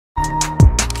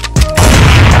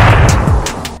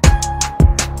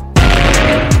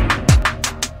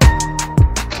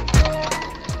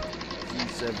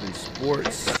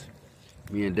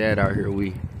Me and Dad out here,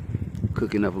 we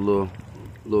cooking up a little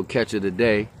catch of the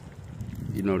day.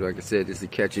 You know, like I said, this is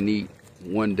catch and eat,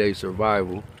 1 day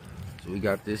survival. So we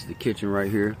got the kitchen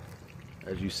right here.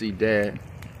 As you see, Dad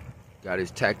got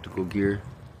his tactical gear.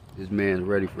 This man's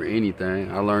ready for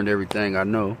anything. I learned everything I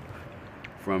know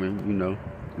from him, you know.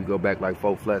 We go back like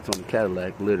 4 flats on the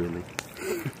Cadillac, literally.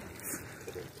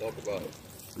 Talk about it.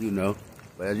 You know,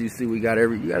 but as you see, we got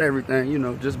everything, you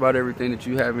know, just about everything that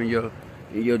you have in your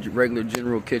regular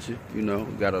general kitchen. You know,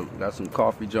 we got some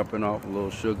coffee jumping off, a little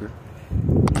sugar,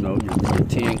 you know, your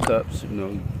tin cups, you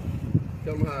know.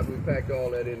 Tell me how we packed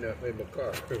all that in the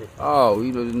car. Oh,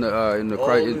 you know, in the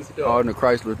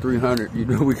Chrysler 300, you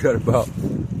know, we got about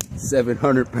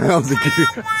 700 pounds of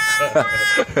gear.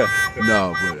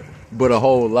 No, but a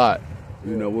whole lot.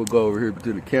 You know, we'll go over here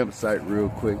to the campsite real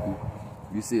quick.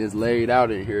 You see, it's laid out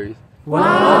in here.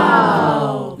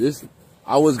 Wow. We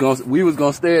was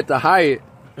gonna stay at the Hyatt,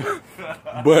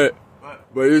 but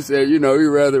he said, you know, we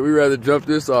rather jump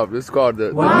this off. This is called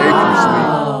the Nature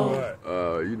Suite.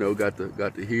 You know, got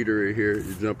the heater in here.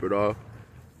 You jump it off,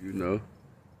 you know.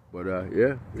 But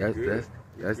yeah,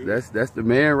 that's the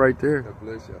man right there. God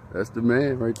bless you. That's the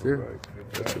man right there.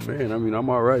 That's the man. I mean, I'm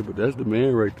all right, but that's the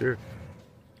man right there.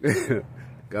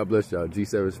 God bless y'all.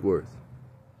 G7 Sports.